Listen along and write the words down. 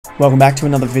Welcome back to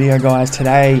another video, guys.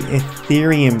 Today,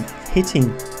 Ethereum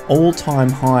hitting all-time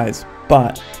highs,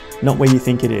 but not where you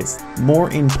think it is.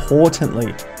 More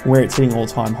importantly, where it's hitting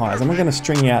all-time highs. I'm not going to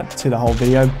string you out to the whole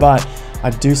video, but I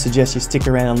do suggest you stick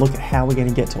around and look at how we're going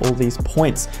to get to all these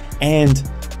points.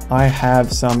 And I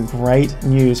have some great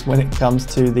news when it comes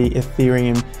to the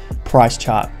Ethereum price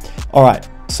chart. All right,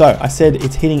 so I said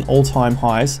it's hitting all-time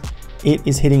highs. It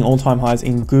is hitting all-time highs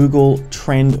in Google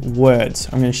Trend Words.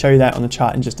 I'm going to show you that on the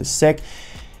chart in just a sec.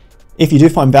 If you do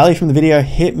find value from the video,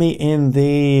 hit me in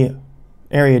the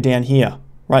area down here,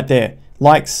 right there.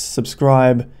 Like,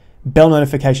 subscribe, bell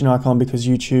notification icon, because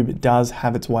YouTube does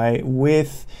have its way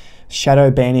with shadow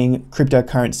banning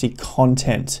cryptocurrency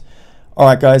content. All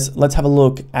right, guys, let's have a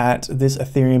look at this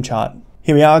Ethereum chart.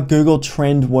 Here we are, Google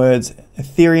Trend Words,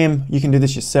 Ethereum. You can do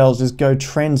this yourselves. Just go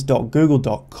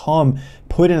trends.google.com,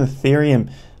 put in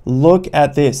Ethereum. Look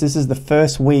at this. This is the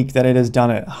first week that it has done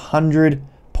it. 100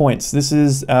 points. This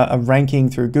is a ranking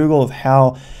through Google of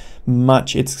how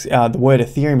much it's the word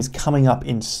Ethereum is coming up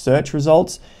in search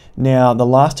results. Now, the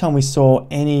last time we saw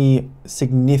any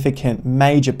significant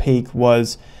major peak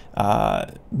was,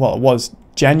 it was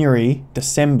January,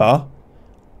 December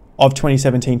of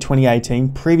 2017, 2018.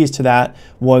 Previous to that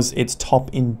was its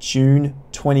top in June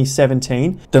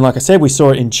 2017. Then, like I said, we saw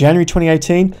it in January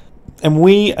 2018, and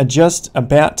we are just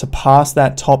about to pass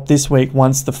that top this week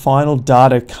once the final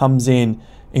data comes in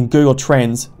Google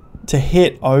Trends to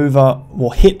hit over, well,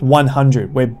 hit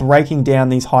 100. We're breaking down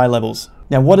these high levels.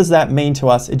 Now, what does that mean to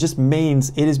us? It just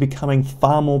means it is becoming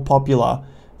far more popular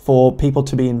for people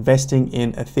to be investing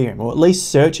in Ethereum, or at least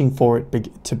searching for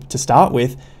it to start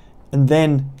with, and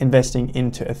then investing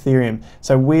into Ethereum.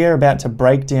 So we're about to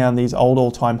break down these old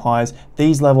all-time highs.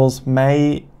 These levels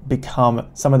may become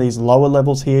some of these lower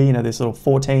levels here, you know, this little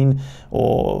 14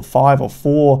 or 5 or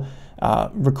 4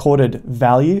 recorded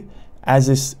value as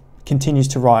this continues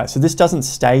to rise. So this doesn't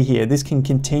stay here. This can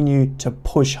continue to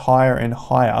push higher and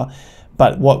higher.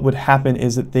 But what would happen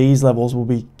is that these levels will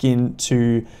begin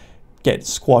to get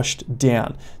squashed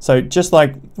down. So just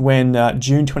like when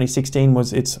June 2016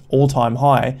 was its all-time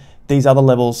high, these other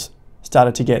levels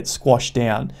started to get squashed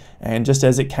down. And just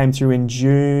as it came through in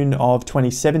June of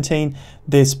 2017,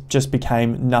 this just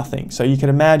became nothing. So you can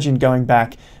imagine going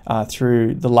back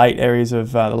through the late areas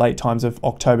of the late times of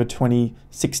October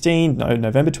 2016, no,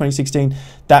 November 2016,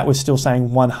 that was still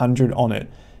saying 100 on it.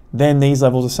 Then these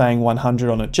levels are saying 100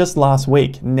 on it just last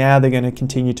week. Now they're going to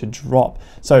continue to drop.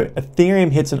 So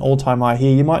Ethereum hits an all-time high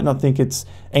here. You might not think it's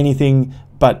anything,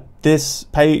 but this,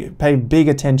 pay big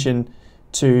attention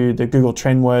to the Google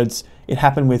Trend Words. It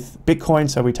happened with Bitcoin.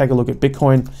 So we take a look at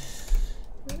Bitcoin.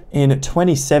 In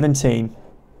 2017,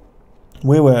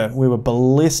 we were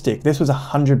ballistic. This was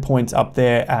 100 points up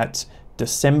there at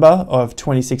December of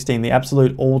 2016, the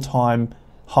absolute all-time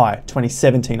high,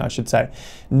 2017, I should say.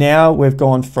 Now we've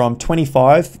gone from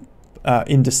 25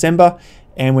 in December,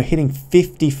 and we're hitting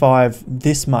 55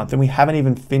 this month, and we haven't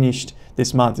even finished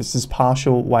this month. This is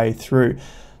partial way through.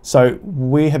 So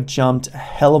we have jumped a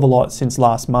hell of a lot since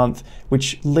last month,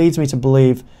 which leads me to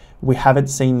believe we haven't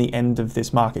seen the end of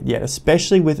this market yet,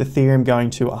 especially with Ethereum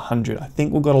going to 100. I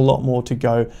think we've got a lot more to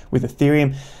go with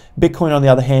Ethereum. Bitcoin, on the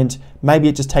other hand, maybe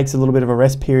it just takes a little bit of a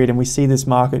rest period and we see this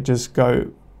market just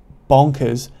go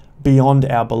bonkers beyond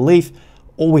our belief,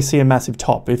 or we see a massive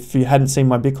top. If you hadn't seen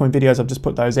my Bitcoin videos, I've just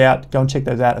put those out. Go and check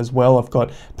those out as well. I've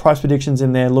got price predictions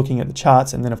in there, looking at the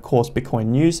charts, and then of course Bitcoin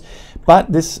news.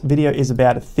 But this video is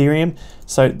about Ethereum,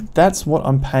 so that's what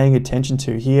I'm paying attention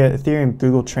to here. Ethereum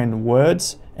Google Trend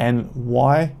Words, and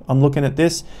why I'm looking at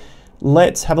this.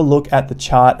 Let's have a look at the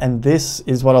chart, and this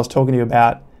is what I was talking to you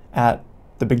about at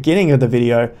the beginning of the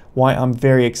video, why I'm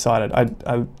very excited.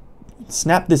 I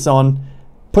snapped this on,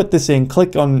 put this in,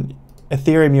 click on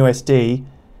Ethereum USD.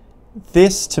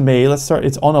 This, to me, let's start,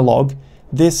 it's on a log.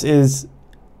 This is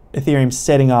Ethereum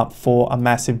setting up for a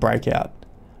massive breakout.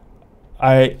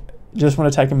 I just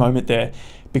want to take a moment there,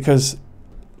 because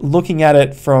looking at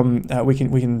it from, we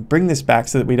can bring this back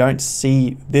so that we don't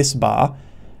see this bar.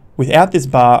 Without this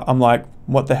bar, I'm like,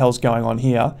 what the hell's going on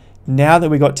here? Now that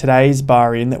we got today's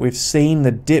bar in, that we've seen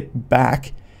the dip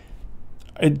back,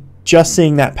 just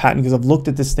seeing that pattern, because I've looked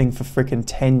at this thing for freaking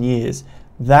 10 years,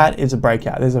 that is a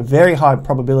breakout. There's a very high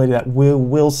probability that we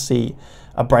will see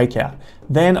a breakout.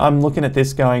 Then I'm looking at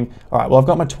this going, all right, well, I've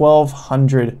got my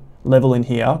 1200 level in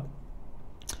here.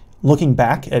 Looking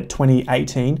back at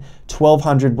 2018,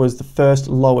 1200 was the first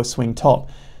lower swing top.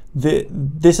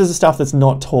 This is the stuff that's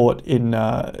not taught in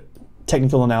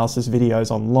technical analysis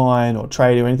videos online or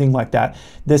trade or anything like that.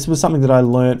 This was something that I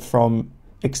learned from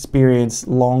experienced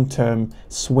long-term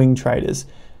swing traders.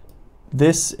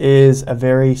 this is a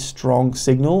very strong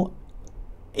signal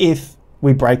if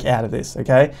we break out of this,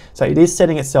 okay? So it is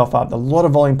setting itself up, a lot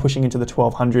of volume pushing into the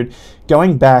 1200.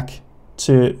 Going back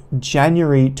to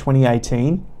January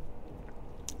 2018,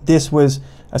 this was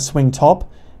a swing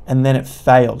top and then it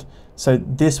failed. So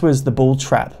this was the bull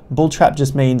trap. Bull trap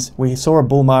just means we saw a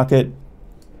bull market.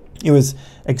 It was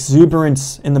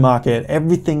exuberance in the market.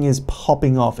 Everything is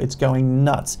popping off. It's going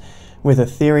nuts with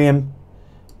Ethereum.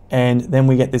 And then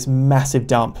we get this massive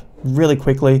dump really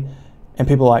quickly. And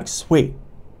people are like, sweet,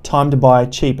 time to buy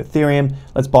cheap Ethereum.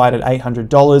 Let's buy it at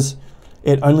 $800.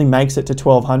 It only makes it to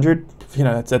 1200. You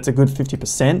know, that's a good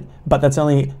 50%, but that's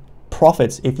only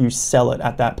profits if you sell it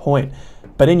at that point.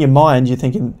 But in your mind, you're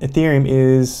thinking Ethereum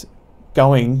is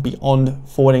going beyond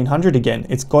 1400 again.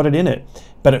 It's got it in it,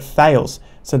 but it fails.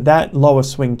 So that lower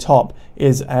swing top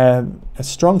is a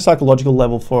strong psychological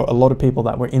level for a lot of people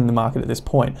that were in the market at this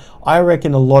point. I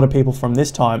reckon a lot of people from this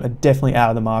time are definitely out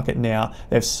of the market now.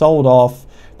 They've sold off.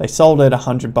 They sold at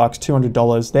 $100,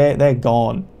 $200. They're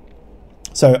gone.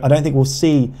 So I don't think we'll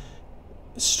see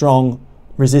strong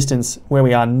resistance where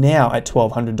we are now at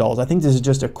 $1,200. I think this is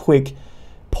just a quick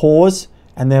pause,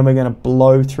 and then we're going to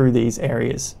blow through these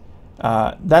areas.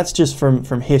 That's just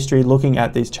from history, looking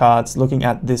at these charts, looking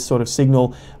at this sort of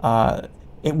signal.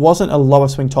 It wasn't a lower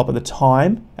swing top at the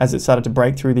time as it started to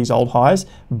break through these old highs,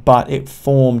 but it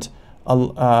formed a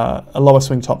lower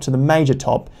swing top to the major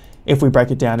top. If we break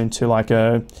it down into like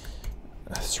a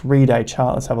 3-day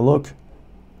chart, let's have a look.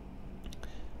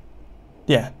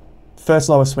 Yeah, first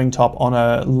lower swing top on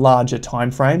a larger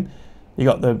time frame. You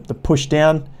got the push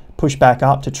down, push back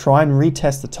up to try and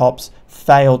retest the tops,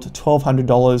 failed.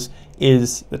 $1,200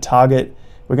 is the target.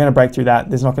 We're going to break through that.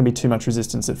 There's not going to be too much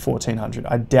resistance at 1400.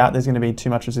 I doubt there's going to be too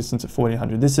much resistance at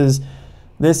 1400. This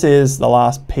is the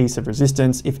last piece of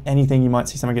resistance. If anything, you might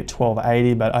see something at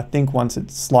 1280, but I think once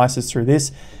it slices through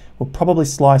this, we'll probably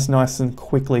slice nice and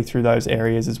quickly through those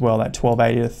areas as well, that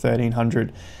 1280 to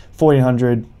 1300,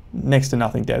 1400, next to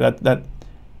nothing there. That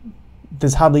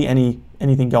there's hardly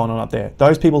anything going on up there.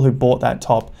 Those people who bought that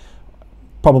top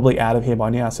probably out of here by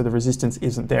now, so the resistance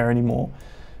isn't there anymore.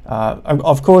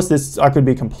 Of course, I could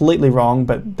be completely wrong,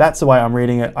 but that's the way I'm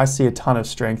reading it. I see a ton of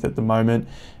strength at the moment.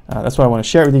 That's what I want to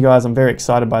share with you guys. I'm very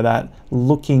excited by that,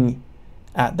 looking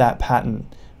at that pattern.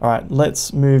 All right,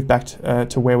 let's move back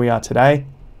to where we are today.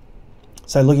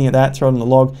 So looking at that, throw it on the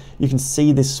log, you can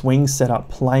see this swing setup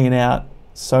playing out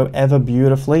so ever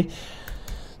beautifully.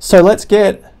 So let's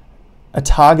get a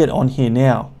target on here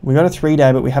now. We got a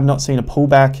 3-day, but we have not seen a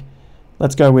pullback.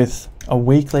 Let's go with a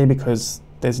weekly because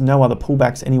there's no other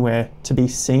pullbacks anywhere to be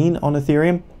seen on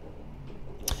Ethereum.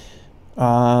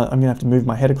 I'm gonna have to move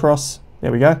my head across.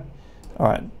 There we go. All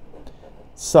right,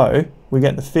 so we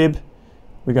get the fib.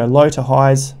 We go low to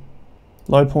highs,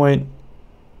 low point,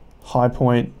 high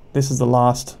point. This is the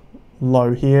last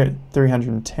low here,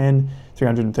 310,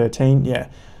 313, yeah.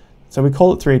 So we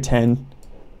call it 310.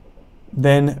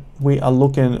 Then we are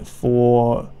looking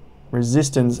for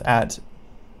resistance at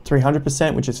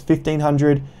 300%, which is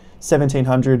 1500,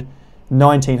 1700,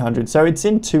 1900. So it's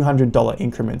in $200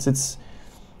 increments. It's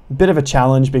a bit of a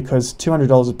challenge because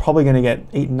 $200 is probably going to get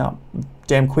eaten up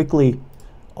damn quickly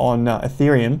on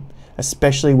Ethereum,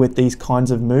 especially with these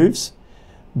kinds of moves.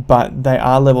 But they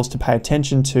are levels to pay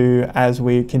attention to as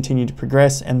we continue to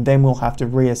progress, and then we'll have to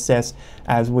reassess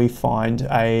as we find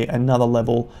another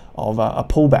level of a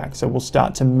pullback. So we'll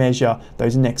start to measure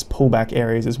those next pullback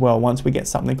areas as well once we get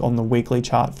something on the weekly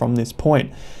chart from this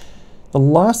point. The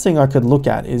last thing I could look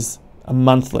at is a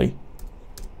monthly.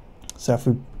 So if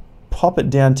we pop it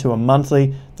down to a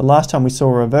monthly, the last time we saw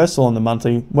a reversal on the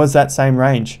monthly was that same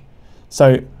range.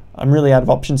 So I'm really out of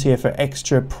options here for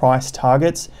extra price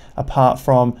targets apart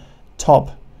from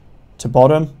top to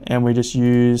bottom, and we just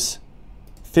use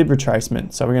fib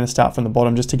retracement. So we're going to start from the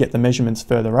bottom just to get the measurements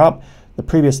further up. The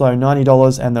previous low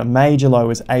 $90 and the major low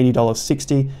is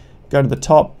 $80.60. Go to the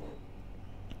top.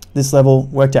 This level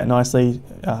worked out nicely.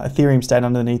 Ethereum stayed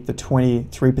underneath the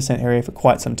 23% area for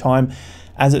quite some time.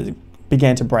 As it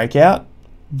began to break out,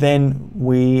 then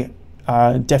we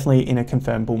are definitely in a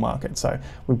confirmed bull market. So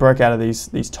we broke out of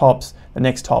these tops. The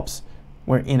next tops,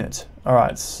 we're in it. All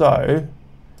right, so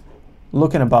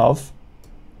looking above,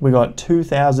 we got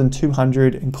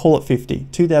 2,200 and call it 50,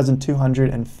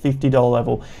 $2,250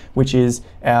 level, which is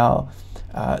our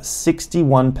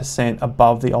 61%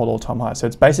 above the old all-time high. So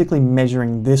it's basically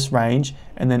measuring this range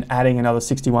and then adding another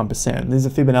 61%. These are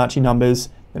Fibonacci numbers.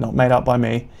 They're not made up by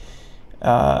me.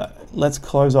 Let's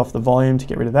close off the volume to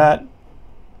get rid of that.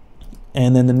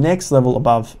 And then the next level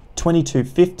above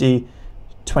 2250,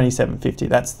 2750,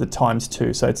 that's the times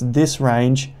 2. So it's this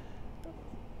range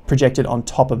projected on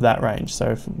top of that range.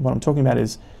 So what I'm talking about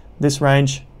is this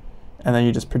range, and then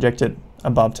you just project it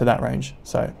above to that range.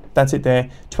 So that's it there,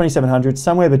 2,700,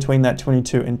 somewhere between that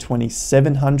 22 and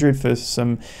 2,700 for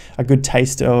a good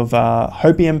taste of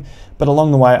hopium. But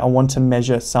along the way, I want to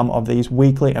measure some of these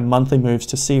weekly and monthly moves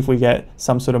to see if we get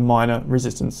some sort of minor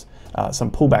resistance,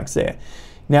 some pullbacks there.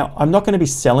 Now, I'm not going to be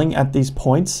selling at these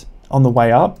points on the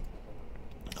way up.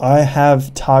 I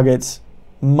have targets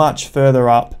much further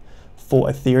up for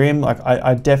Ethereum. Like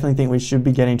I definitely think we should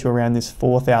be getting to around this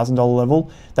 $4,000 level.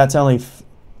 That's only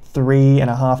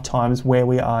 3.5 times where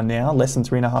we are now, less than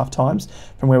 3.5 times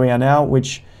from where we are now,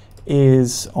 which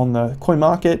is on the coin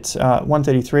market,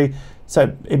 133.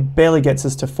 So it barely gets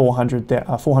us to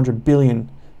 $400 billion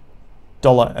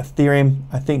Ethereum.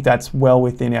 I think that's well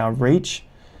within our reach,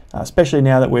 especially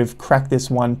now that we've cracked this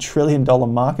 $1 trillion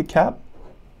market cap.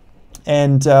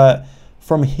 And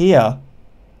from here,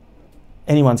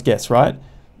 anyone's guess, right?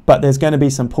 But there's going to be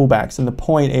some pullbacks, and the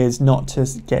point is not to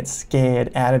get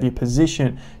scared out of your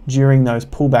position during those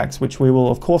pullbacks, which we will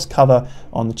of course cover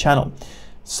on the channel.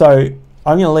 So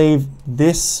I'm going to leave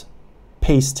this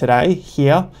piece today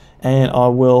here, and I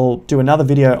will do another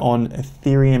video on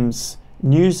Ethereum's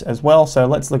news as well. So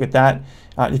let's look at that.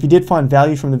 If you did find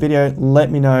value from the video,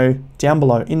 let me know down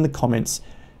below in the comments.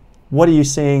 What are you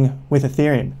seeing with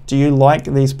Ethereum? Do you like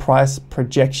these price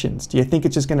projections? Do you think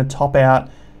it's just going to top out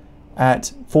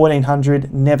at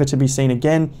 1,400, never to be seen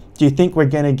again? Do you think we're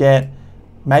going to get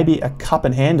maybe a cup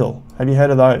and handle? Have you heard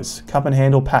of those? Cup and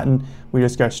handle pattern. We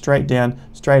just go straight down,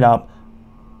 straight up,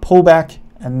 pull back,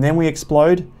 and then we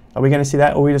explode. Are we going to see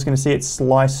that, or are we just going to see it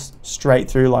slice straight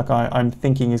through like I'm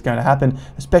thinking is going to happen,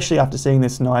 especially after seeing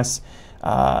this nice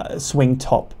swing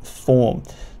top form?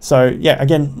 So yeah,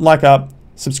 again, like up,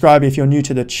 subscribe if you're new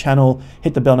to the channel,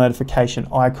 hit the bell notification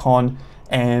icon,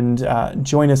 and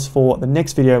join us for the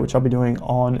next video, which I'll be doing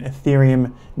on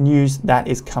Ethereum news that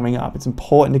is coming up. It's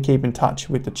important to keep in touch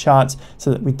with the charts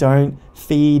so that we don't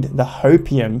feed the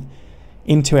hopium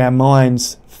into our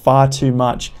minds far too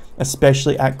much,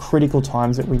 especially at critical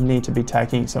times that we need to be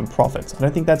taking some profits. I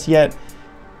don't think that's yet.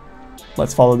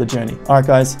 Let's follow the journey. All right,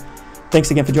 guys,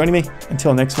 thanks again for joining me.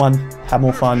 Until next one, have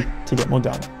more fun to get more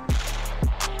done.